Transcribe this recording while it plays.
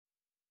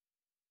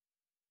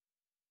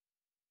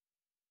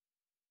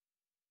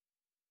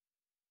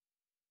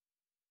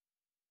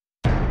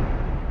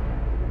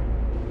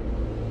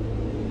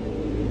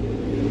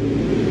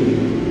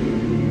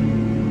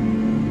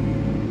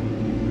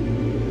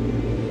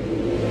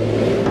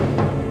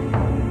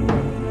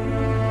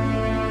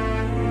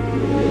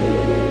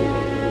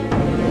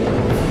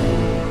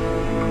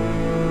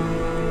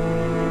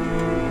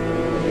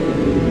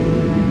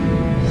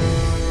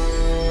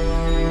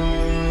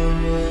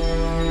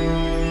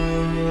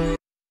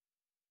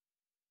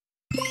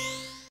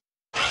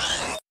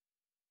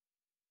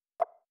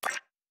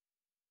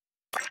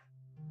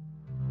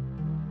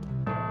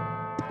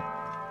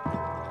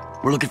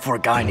We're looking for a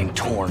guy named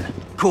Torn.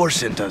 Core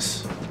sent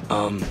us.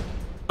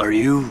 Are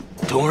you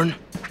Torn?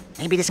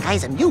 Maybe this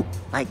guy's a new,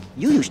 like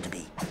you used to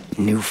be.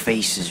 New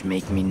faces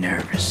make me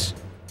nervous.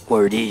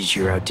 Word is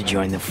you're out to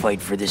join the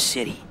fight for the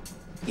city.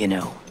 You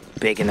know,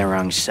 picking the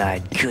wrong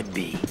side could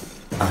be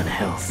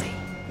unhealthy.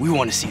 We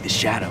want to see the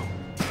Shadow.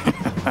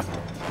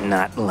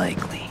 Not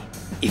likely.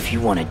 If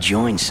you want to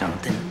join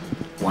something,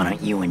 why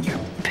don't you and your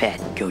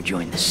pet go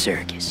join the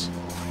circus?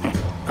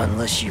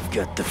 Unless you've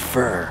got the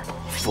fur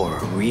for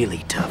a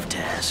really tough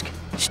task.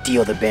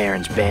 Steal the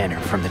Baron's banner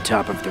from the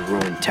top of the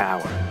ruined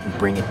tower and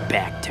bring it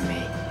back to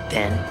me.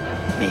 Then,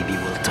 maybe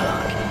we'll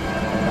talk.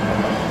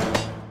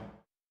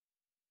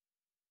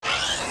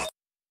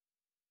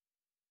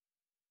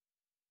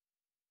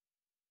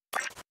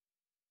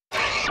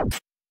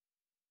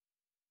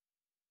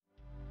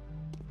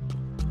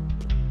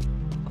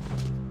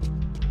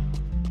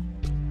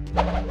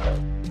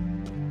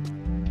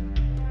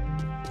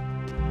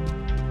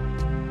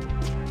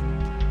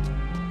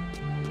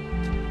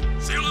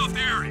 Seal off the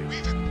area.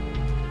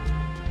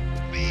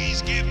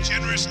 Please give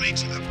generously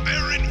to the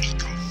Baron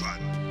Eco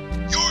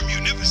Fund. Your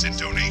munificent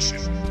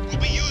donation will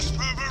be used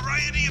for a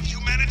variety of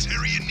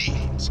humanitarian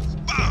needs.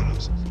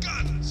 Bombs,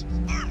 guns,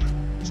 armor.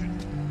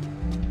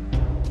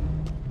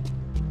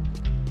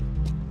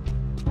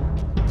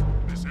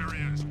 This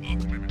area is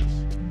off limits.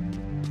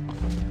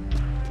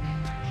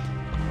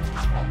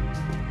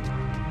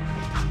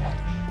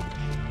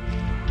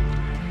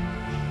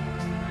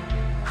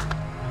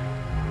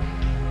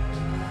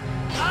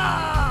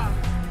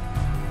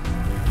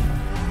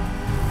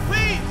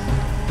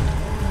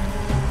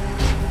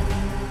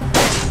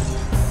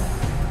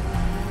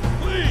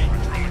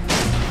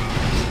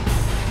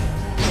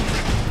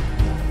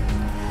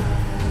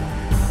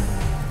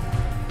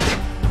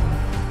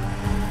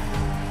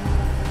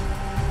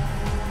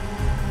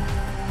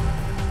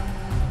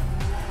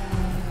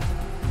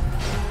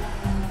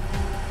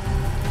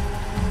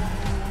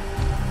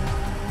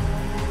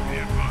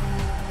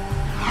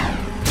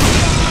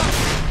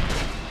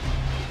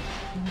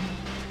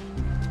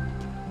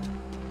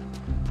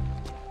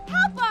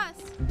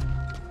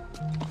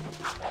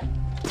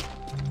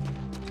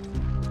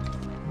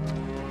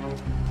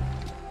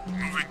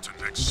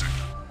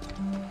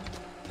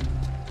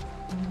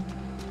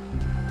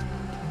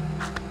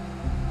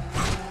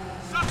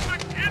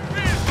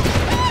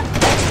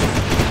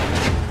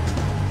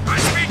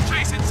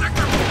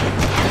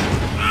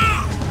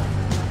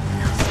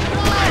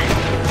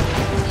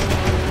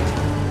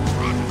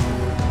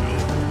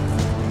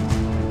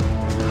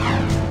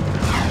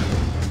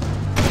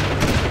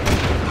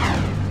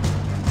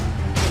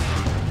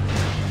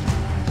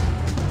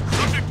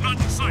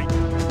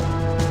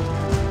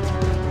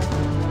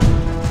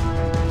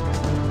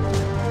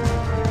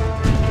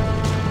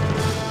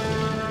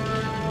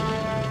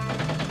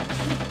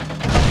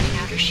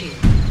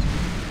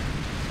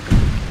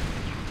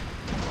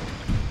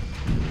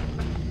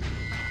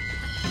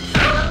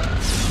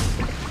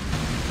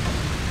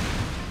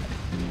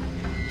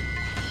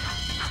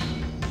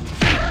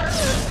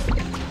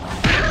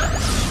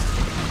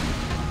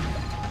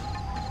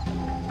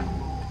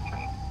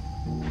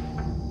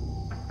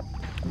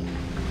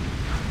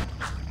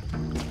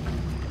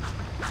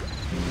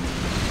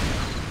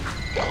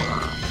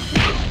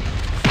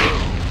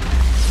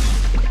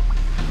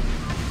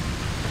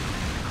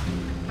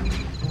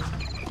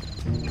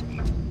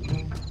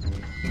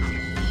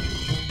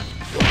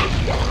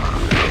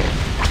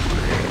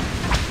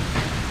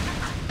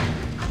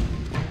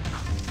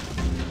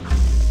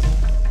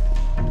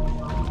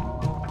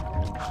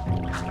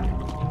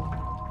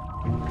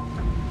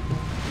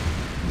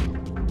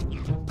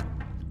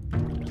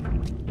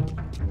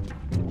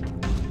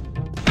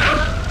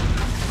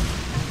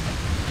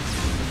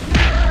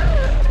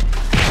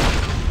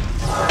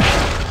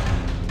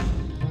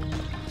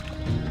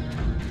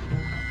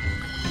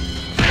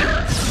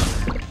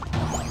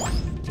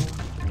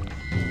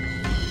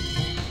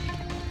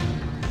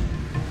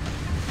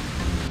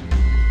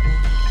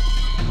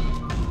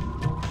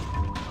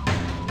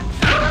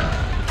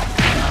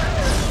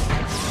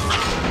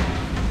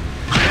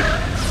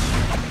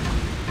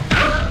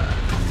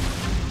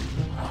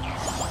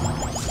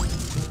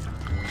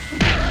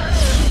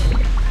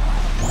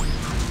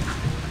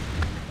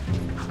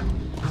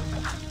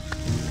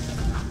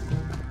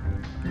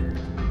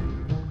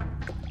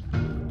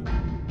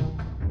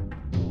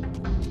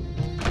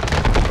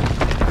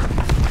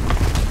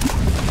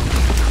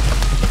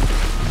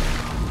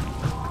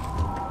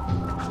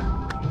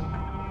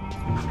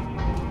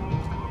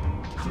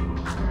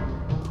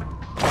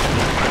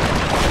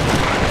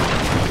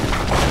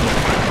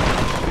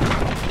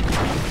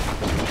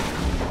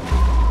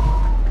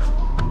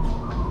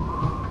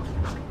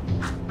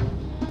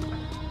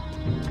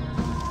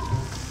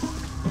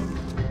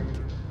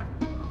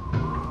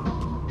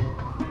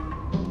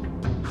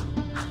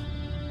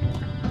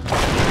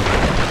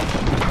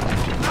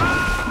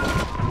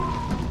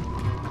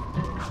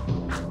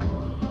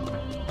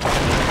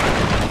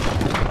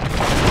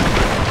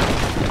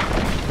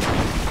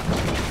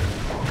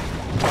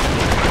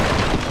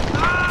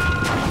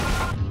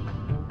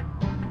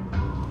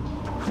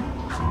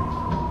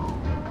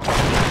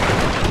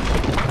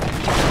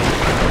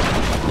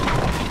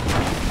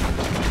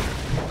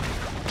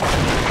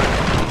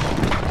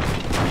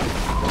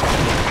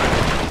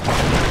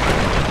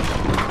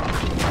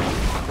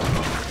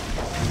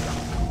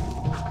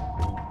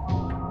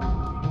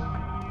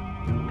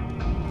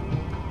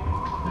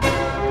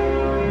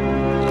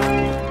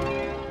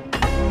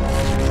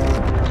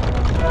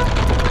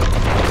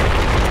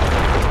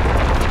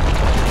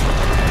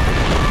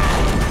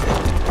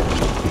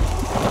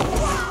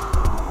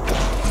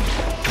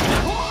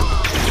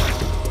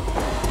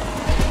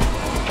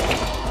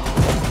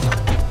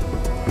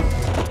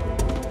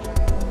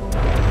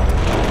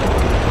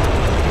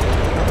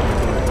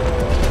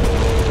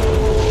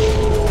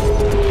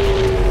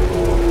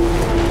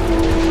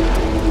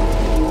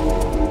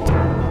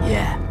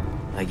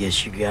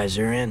 guess you guys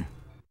are in.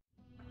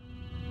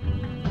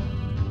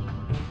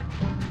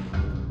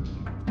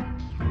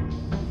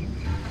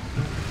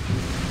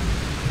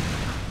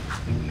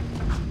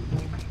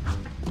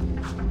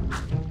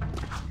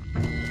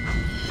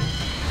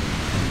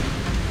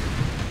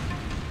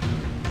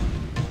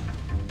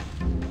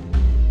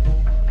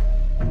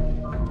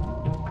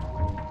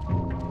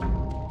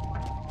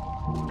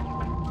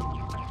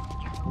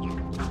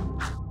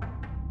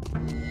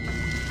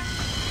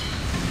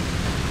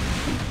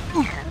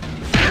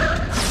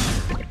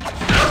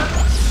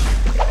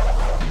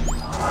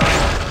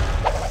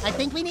 I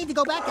think we need to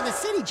go back to the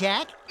city,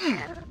 Jack.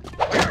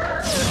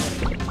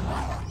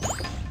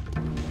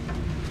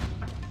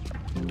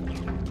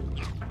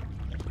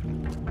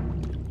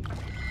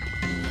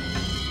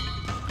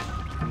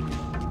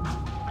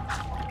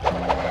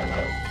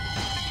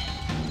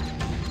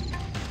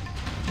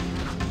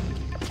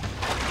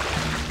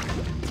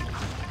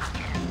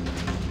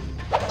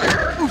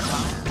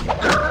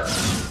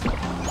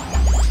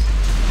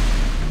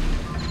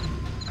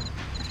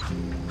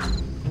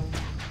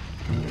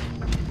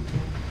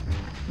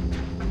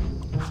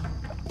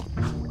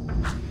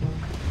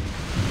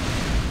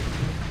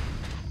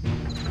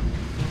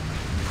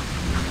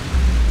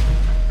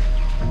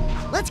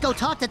 Let's go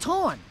talk to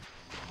Torn.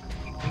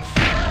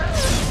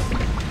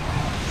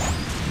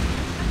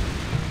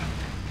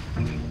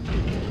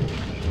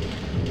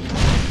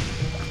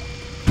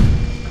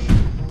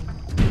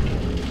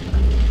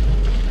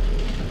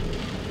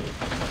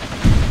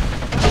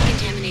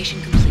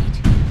 Decontamination complete.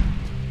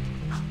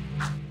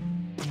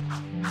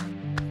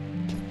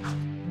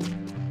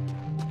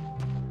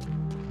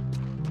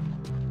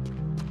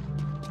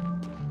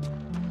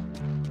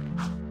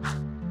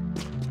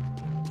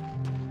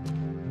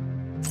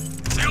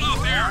 Seal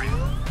off the area.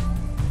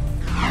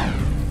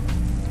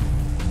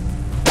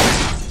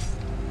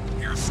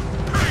 Here's some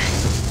pain.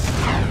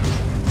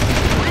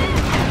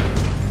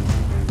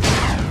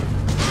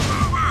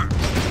 Over.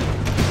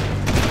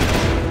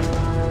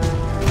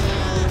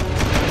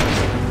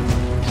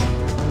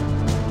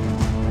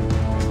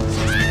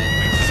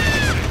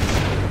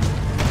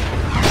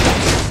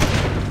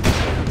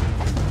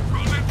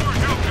 Roll in for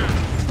help now.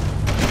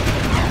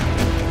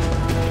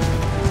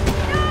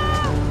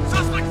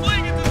 Suspect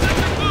fleeing into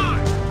Sector 5.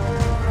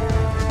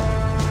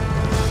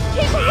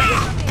 Keep away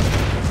from me!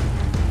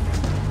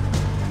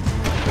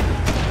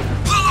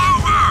 Pull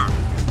over!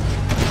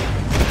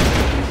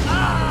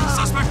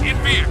 Suspect in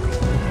vehicle.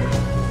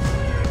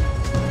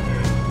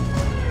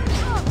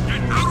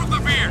 Get out of the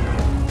vehicle.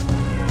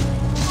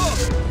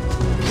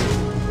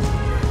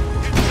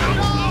 Get out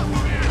of the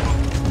vehicle.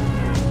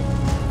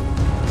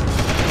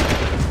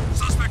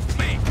 Suspect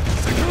fleeing.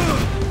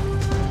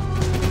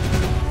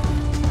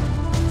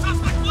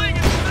 Suspect fleeing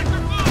into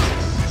Sector 5.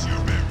 This is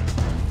your bearing.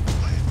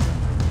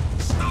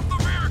 Stop the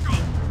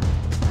vehicle.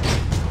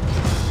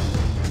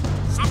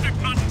 Subject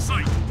not in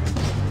sight.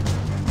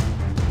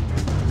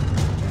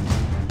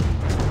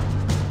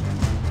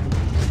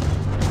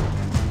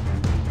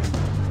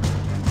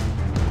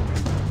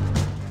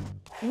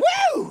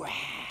 Woo!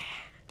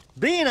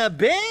 Being a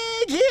big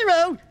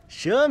hero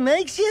sure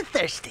makes you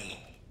thirsty.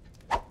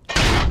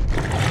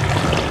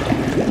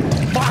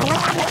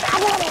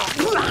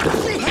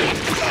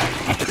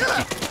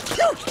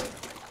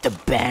 The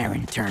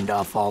Baron turned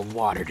off all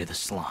water to the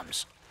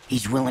slums.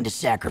 He's willing to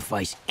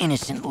sacrifice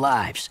innocent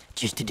lives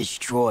just to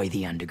destroy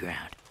the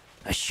underground.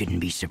 I shouldn't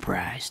be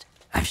surprised.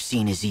 I've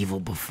seen his evil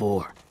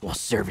before while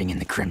serving in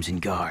the Crimson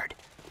Guard.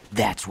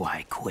 That's why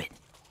I quit.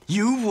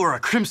 You were a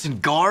Crimson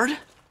Guard?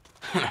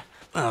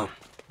 Well,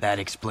 that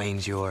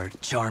explains your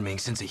charming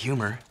sense of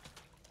humor.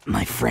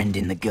 My friend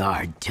in the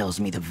Guard tells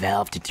me the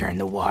valve to turn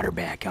the water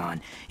back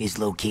on is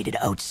located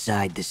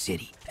outside the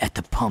city, at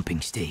the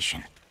pumping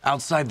station.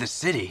 Outside the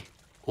city?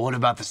 What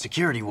about the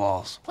security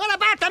walls? What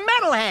about the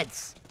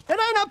metalheads? It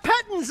ain't a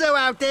petting zoo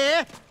out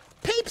there.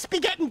 Peeps be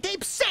getting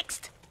deep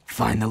sixed.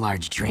 Find the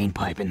large drain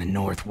pipe in the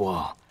north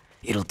wall.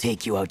 It'll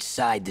take you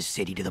outside the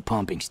city to the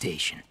pumping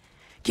station.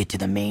 Get to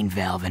the main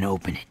valve and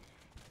open it.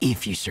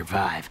 If you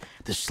survive,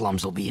 the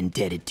slums will be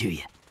indebted to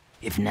you.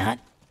 If not,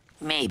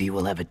 maybe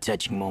we'll have a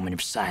touching moment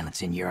of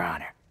silence in your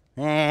honor.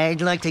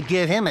 I'd like to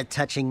give him a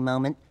touching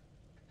moment.